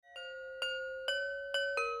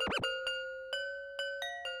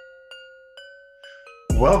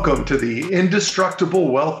Welcome to the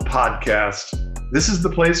Indestructible Wealth Podcast. This is the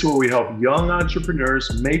place where we help young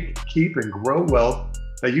entrepreneurs make, keep, and grow wealth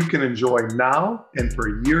that you can enjoy now and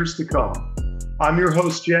for years to come. I'm your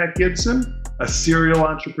host, Jack Gibson, a serial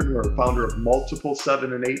entrepreneur, founder of multiple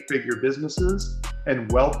 7- and 8-figure businesses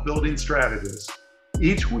and wealth building strategist.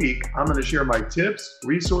 Each week, I'm going to share my tips,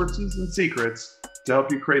 resources, and secrets to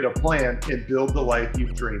help you create a plan and build the life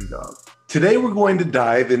you've dreamed of. Today, we're going to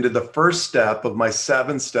dive into the first step of my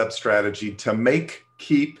 7-step strategy to make,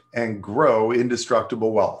 keep, and grow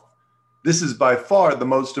indestructible wealth. This is by far the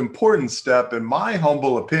most important step, in my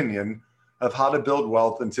humble opinion, of how to build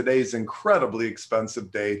wealth in today's incredibly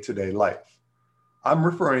expensive day-to-day life. I'm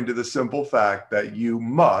referring to the simple fact that you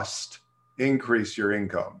must increase your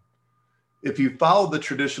income. If you follow the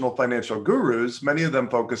traditional financial gurus, many of them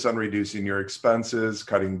focus on reducing your expenses,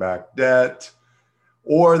 cutting back debt,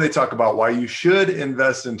 or they talk about why you should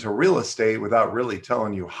invest into real estate without really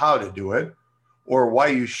telling you how to do it, or why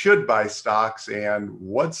you should buy stocks and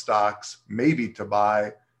what stocks maybe to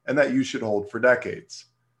buy and that you should hold for decades.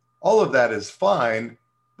 All of that is fine,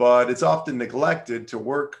 but it's often neglected to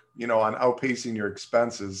work, on outpacing your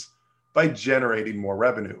expenses by generating more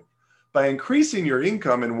revenue. By increasing your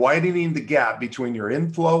income and widening the gap between your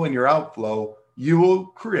inflow and your outflow, you will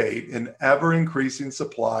create an ever-increasing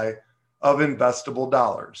supply of investable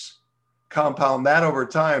dollars. Compound that over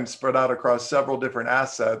time, spread out across several different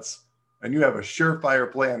assets, and you have a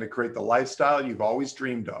surefire plan to create the lifestyle you've always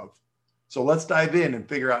dreamed of. So let's dive in and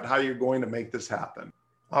figure out how you're going to make this happen.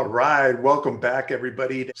 All right, welcome back,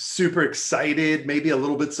 everybody. Super excited, maybe a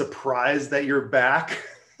little bit surprised that you're back.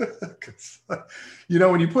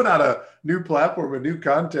 When you put out a new platform with new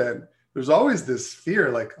content, there's always this fear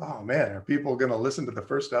like, oh man, are people going to listen to the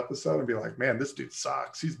first episode and be like, man, this dude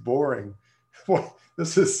sucks. He's boring. Boy,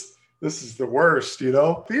 this is the worst,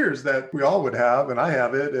 fears that we all would have. And I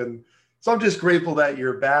have it. And so I'm just grateful that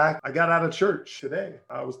you're back. I got out of church today.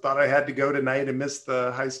 I thought I had to go tonight and miss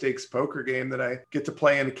the high stakes poker game that I get to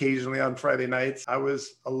play in occasionally on Friday nights. I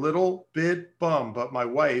was a little bit bummed, but my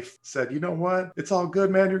wife said, you know what? It's all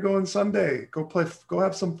good, man. You're going Sunday. Go play, go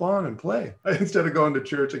have some fun and play. Instead of going to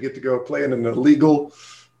church, I get to go play in an illegal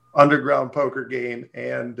underground poker game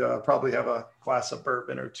and probably have a glass of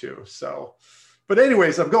bourbon or two. But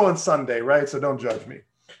anyways, I'm going Sunday, right? So don't judge me.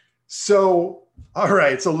 So, all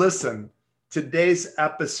right. So listen, today's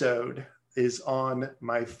episode is on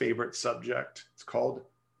my favorite subject. It's called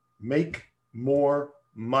Make More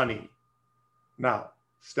Money. Now,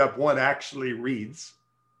 step 1 actually reads,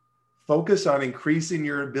 focus on increasing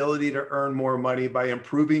your ability to earn more money by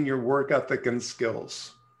improving your work ethic and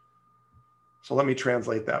skills. So let me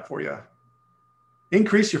translate that for you.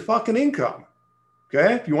 Increase your fucking income.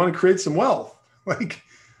 Okay. If you want to create some wealth,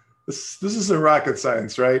 this isn't rocket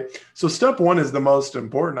science, right? So step 1 is the most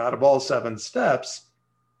important out of all 7 steps,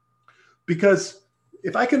 because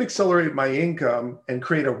if I can accelerate my income and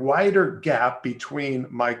create a wider gap between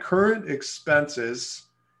my current expenses,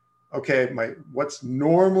 what's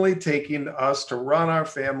normally taking us to run our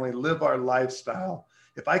family, live our lifestyle,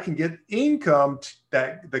 if I can get income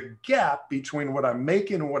that the gap between what I'm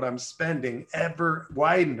making and what I'm spending ever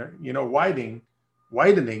widening,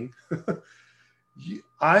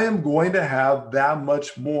 I am going to have that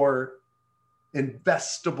much more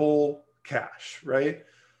investable cash, right?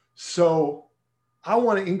 So I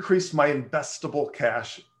want to increase my investable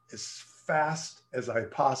cash as fast as I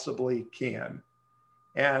possibly can.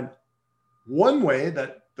 And one way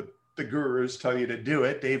that the gurus tell you to do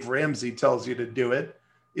it, Dave Ramsey tells you to do it,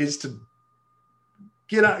 is to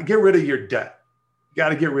get rid of your debt. You got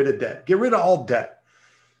to get rid of debt. Get rid of all debt.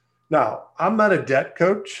 Now, I'm not a debt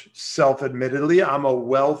coach, self-admittedly. I'm a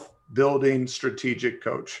wealth building strategic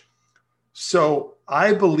coach. So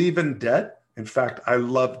I believe in debt. In fact, I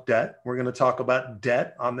love debt. We're going to talk about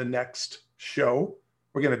debt on the next show.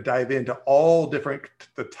 We're going to dive into all the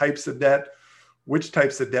types of debt, which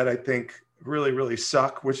types of debt I think really, really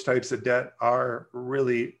suck, which types of debt are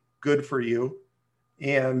really good for you.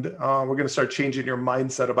 And we're going to start changing your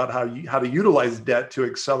mindset about how to utilize debt to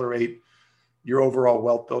accelerate your overall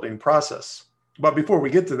wealth building process. But before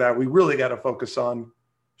we get to that, we really got to focus on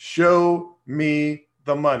show me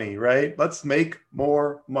the money, right? Let's make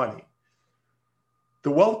more money.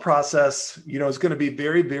 The wealth process, is going to be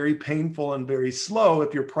very, very painful and very slow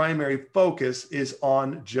if your primary focus is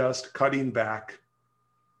on just cutting back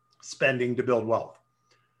spending to build wealth.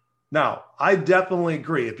 Now, I definitely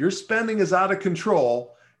agree. If your spending is out of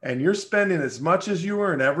control and you're spending as much as you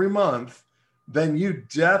earn every month, then you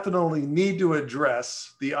definitely need to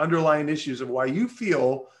address the underlying issues of why you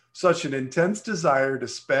feel such an intense desire to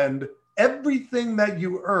spend everything that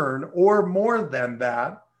you earn or more than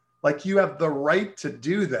that, like you have the right to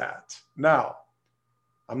do that. Now,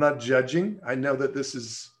 I'm not judging. I know that this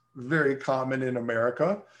is very common in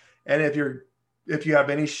America. And if you have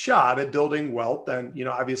any shot at building wealth, then,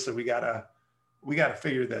 obviously we gotta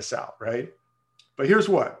figure this out, right? But here's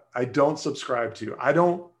what I don't subscribe to. I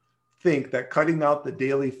don't think that cutting out the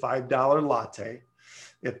daily $5 latte,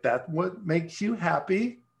 if that's what makes you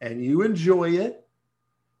happy and you enjoy it,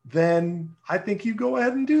 then I think you go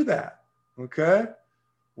ahead and do that. Okay.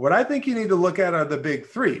 What I think you need to look at are the big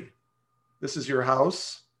three. This is your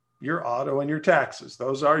house, your auto, and your taxes.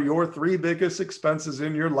 Those are your three biggest expenses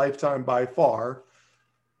in your lifetime by far.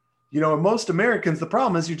 And most Americans, the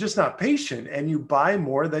problem is you're just not patient and you buy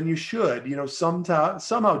more than you should,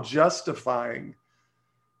 somehow justifying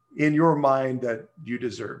in your mind that you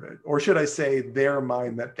deserve it. Or should I say their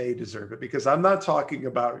mind that they deserve it? Because I'm not talking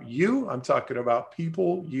about you, I'm talking about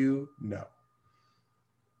people you know.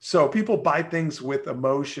 So people buy things with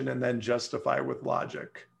emotion and then justify with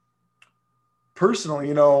logic.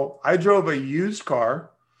 Personally, I drove a used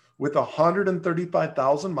car with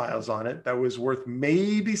 135,000 miles on it that was worth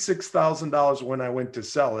maybe $6,000 when I went to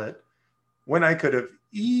sell it, when I could have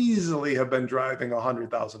easily have been driving a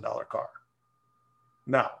 $100,000 car.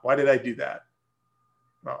 Now, why did I do that?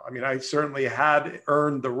 Well, I certainly had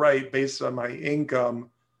earned the right based on my income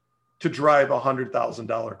to drive a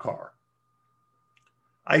 $100,000 car.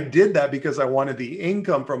 I did that because I wanted the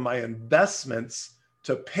income from my investments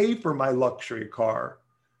to pay for my luxury car,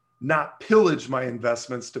 not pillage my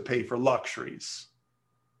investments to pay for luxuries.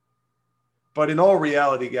 But in all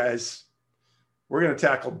reality, guys, we're going to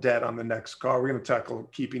tackle debt on the next car. We're going to tackle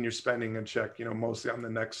keeping your spending in check, mostly on the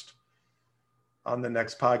next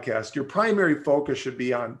podcast. Your primary focus should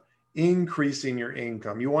be on increasing your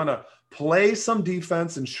income. You want to play some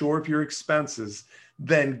defense and shore up your expenses,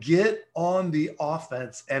 then get on the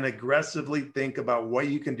offense and aggressively think about what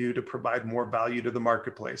you can do to provide more value to the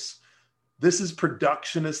marketplace. This is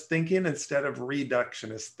productionist thinking instead of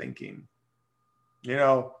reductionist thinking.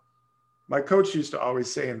 My coach used to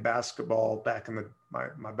always say in basketball, back in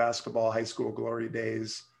my basketball high school glory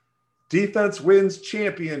days, defense wins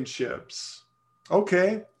championships.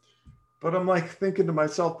 Okay. But I'm like thinking to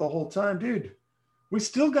myself the whole time, dude, we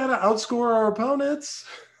still got to outscore our opponents.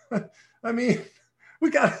 We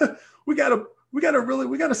got to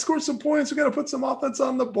score some points. We got to put some offense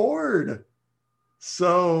on the board.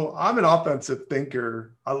 So I'm an offensive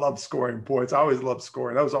thinker. I love scoring points. I always love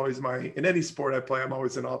scoring. That was always in any sport I play, I'm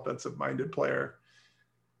always an offensive minded player.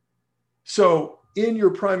 So in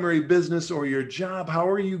your primary business or your job, how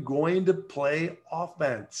are you going to play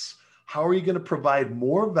offense? How are you going to provide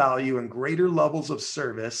more value and greater levels of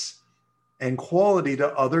service and quality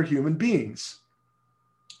to other human beings?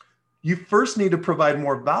 You first need to provide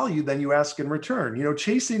more value than you ask in return.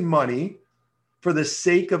 Chasing money for the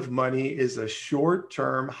sake of money is a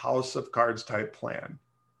short-term house of cards type plan.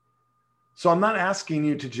 So I'm not asking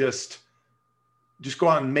you to just go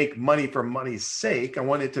out and make money for money's sake. I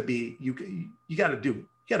want it to be, you got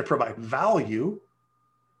to provide value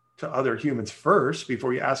to other humans first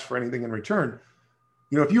before you ask for anything in return.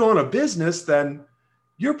 If you own a business, then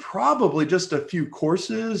you're probably just a few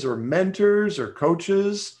courses or mentors or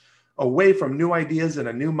coaches away from new ideas and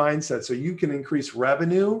a new mindset so you can increase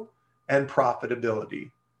revenue and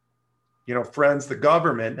profitability. Friends, the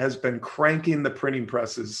government has been cranking the printing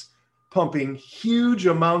presses, pumping huge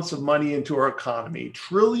amounts of money into our economy.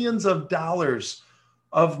 Trillions of dollars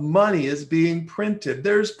of money is being printed.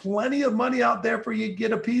 There's plenty of money out there for you to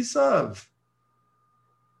get a piece of.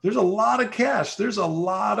 There's a lot of cash. There's a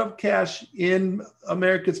lot of cash in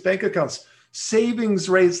America's bank accounts. Savings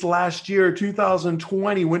rates last year,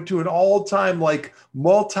 2020, went to an all-time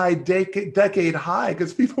multi-decade high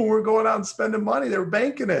because people weren't going out and spending money. They were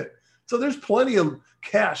banking it. So there's plenty of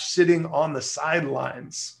cash sitting on the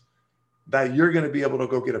sidelines that you're going to be able to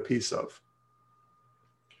go get a piece of.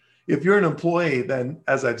 If you're an employee, then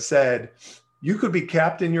as I've said, you could be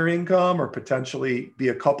capped in your income or potentially be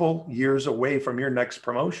a couple years away from your next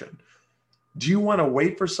promotion. Do you want to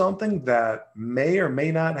wait for something that may or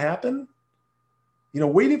may not happen?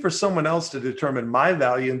 Waiting for someone else to determine my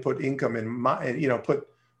value and put income in my,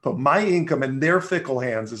 put my income in their fickle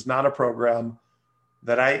hands is not a program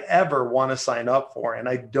that I ever want to sign up for. And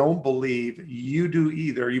I don't believe you do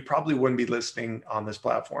either. You probably wouldn't be listening on this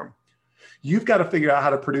platform. You've got to figure out how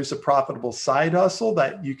to produce a profitable side hustle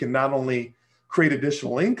that you can not only create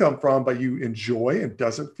additional income from, but you enjoy and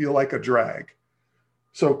doesn't feel like a drag.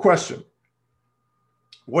 So question,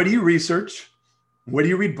 what do you research? What do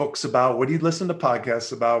you read books about? What do you listen to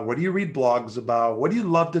podcasts about? What do you read blogs about? What do you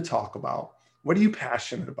love to talk about? What are you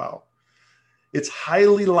passionate about? It's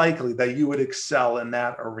highly likely that you would excel in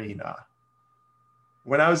that arena.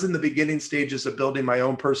 When I was in the beginning stages of building my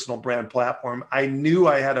own personal brand platform, I knew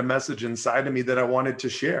I had a message inside of me that I wanted to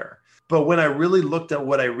share. But when I really looked at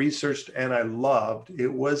what I researched and I loved,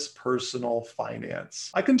 it was personal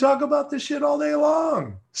finance. I can talk about this shit all day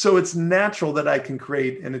long. So it's natural that I can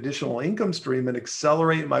create an additional income stream and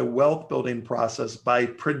accelerate my wealth building process by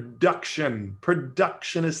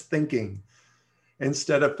productionist thinking,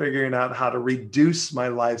 instead of figuring out how to reduce my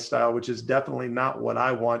lifestyle, which is definitely not what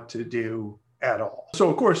I want to do at all. So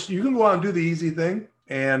of course, you can go out and do the easy thing,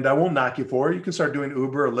 and I won't knock you for it. You can start doing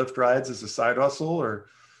Uber or Lyft rides as a side hustle, or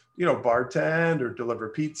bartend or deliver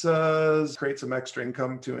pizzas, create some extra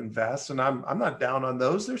income to invest. And I'm not down on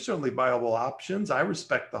those. They're certainly viable options. I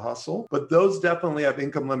respect the hustle, but those definitely have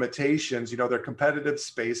income limitations. They're competitive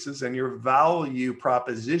spaces, and your value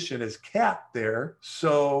proposition is capped there.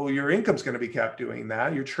 So your income's going to be capped doing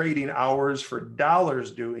that. You're trading hours for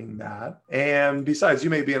dollars doing that. And besides,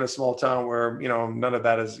 you may be in a small town where, none of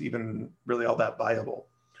that is even really all that viable.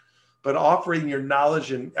 But offering your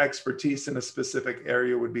knowledge and expertise in a specific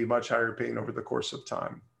area would be much higher paying over the course of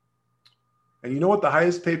time. And you know what the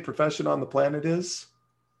highest paid profession on the planet is?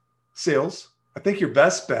 Sales. I think your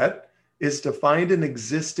best bet is to find an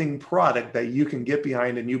existing product that you can get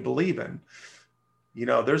behind and you believe in.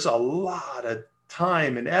 There's a lot of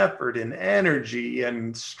time and effort and energy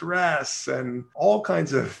and stress and all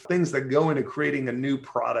kinds of things that go into creating a new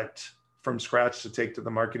product from scratch to take to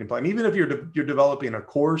the marketing plan. Even if you're developing a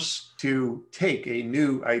course to take a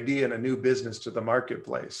new idea and a new business to the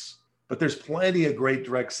marketplace. But there's plenty of great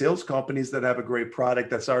direct sales companies that have a great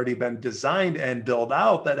product that's already been designed and built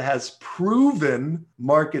out that has proven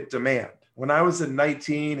market demand. When I was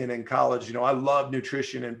 19 and in college, I loved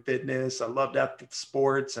nutrition and fitness. I loved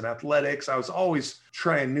sports and athletics. I was always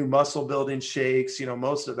trying new muscle building shakes.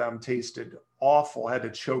 Most of them tasted awful. I had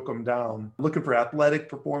to choke them down. Looking for athletic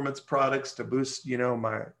performance products to boost,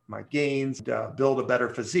 my gains, build a better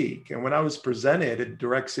physique. And when I was presented a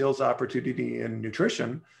direct sales opportunity in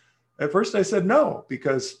nutrition, at first I said no,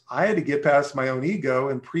 because I had to get past my own ego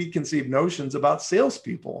and preconceived notions about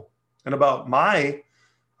salespeople and about I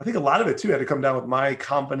think a lot of it too had to come down with my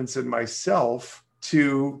confidence in myself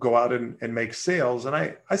to go out and make sales. And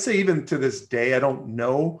I say even to this day, I don't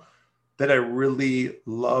know that I really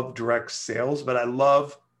love direct sales, but I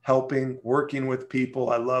love helping, working with people.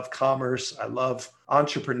 I love commerce. I love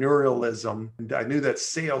entrepreneurialism. And I knew that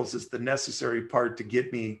sales is the necessary part to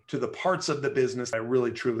get me to the parts of the business I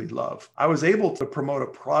really, truly love. I was able to promote a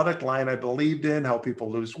product line I believed in, help people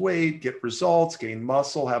lose weight, get results, gain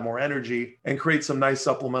muscle, have more energy, and create some nice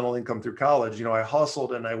supplemental income through college. I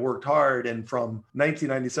hustled and I worked hard. And from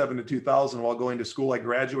 1997 to 2000, while going to school, I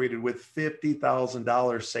graduated with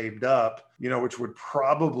 $50,000 saved up, which would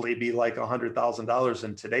probably be like $100,000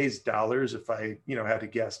 in today's dollars if I, had to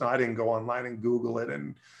guess. Now, I didn't go online and Google it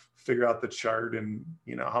and figure out the chart and,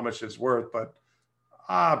 how much it's worth, but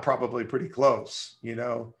probably pretty close,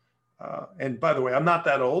 and by the way, I'm not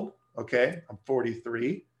that old. Okay. I'm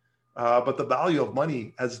 43. But the value of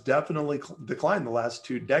money has definitely declined the last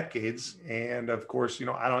 2 decades. And of course, I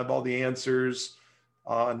don't have all the answers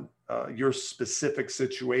on your specific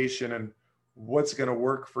situation and what's going to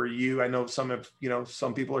work for you. I know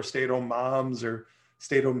some people are stay-at-home moms or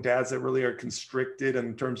stay-at-home dads that really are constricted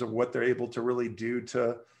in terms of what they're able to really do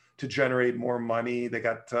to generate more money. They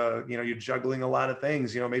got, you're juggling a lot of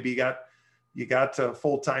things. Maybe you got a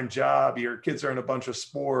full-time job, your kids are in a bunch of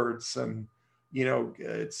sports, and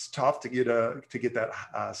it's tough to get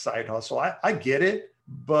that side hustle. I get it,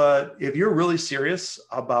 but if you're really serious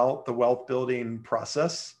about the wealth building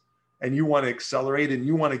process and you want to accelerate and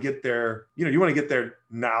you want to get there, you want to get there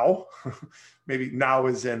now, maybe now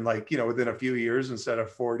is in within a few years instead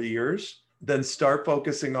of 40 years, then start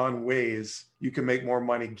focusing on ways you can make more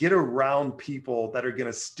money. Get around people that are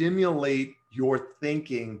going to stimulate your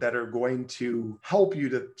thinking, that are going to help you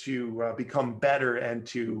to become better and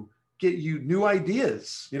to get you new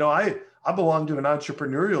ideas. I belong to an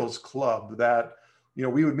entrepreneurials club that,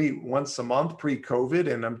 we would meet once a month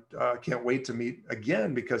pre-COVID, and I can't wait to meet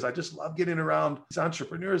again because I just love getting around these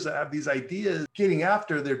entrepreneurs that have these ideas, getting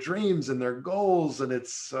after their dreams and their goals. And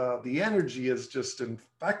it's the energy is just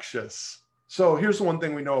infectious. So here's the one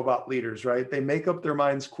thing we know about leaders, right? They make up their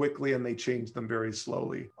minds quickly and they change them very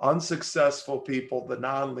slowly. Unsuccessful people, the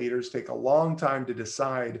non-leaders, take a long time to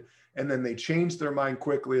decide, and then they change their mind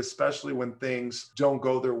quickly, especially when things don't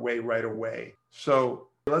go their way right away. So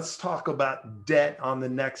Let's talk about debt on the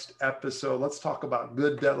next episode. Let's talk about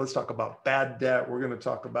good debt. Let's talk about bad debt. We're going to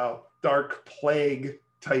talk about dark plague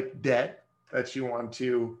type debt that you want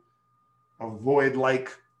to avoid,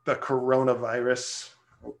 like the coronavirus.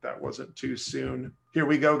 Hope that wasn't too soon. Here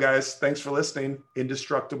we go, guys. Thanks for listening.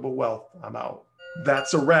 Indestructible Wealth. I'm out.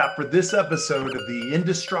 That's a wrap for this episode of the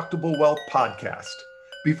Indestructible Wealth Podcast.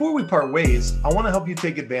 Before we part ways, I want to help you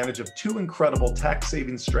take advantage of 2 incredible tax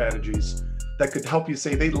saving strategies that could help you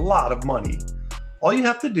save a lot of money. All you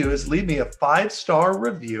have to do is leave me a 5-star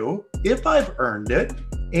review if I've earned it,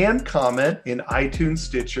 and comment in iTunes,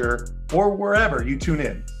 Stitcher, or wherever you tune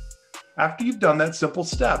in. After you've done that simple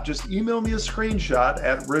step, just email me a screenshot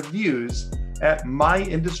at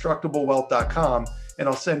reviews@myindestructiblewealth.com, and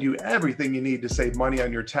I'll send you everything you need to save money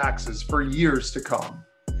on your taxes for years to come.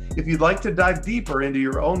 If you'd like to dive deeper into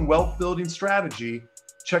your own wealth building strategy,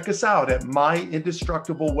 check us out at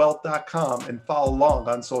myindestructiblewealth.com and follow along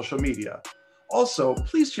on social media. Also,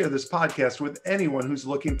 please share this podcast with anyone who's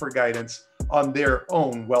looking for guidance on their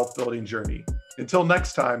own wealth building journey. Until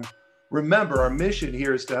next time, remember, our mission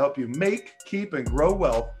here is to help you make, keep, and grow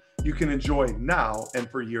wealth you can enjoy now and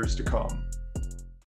for years to come.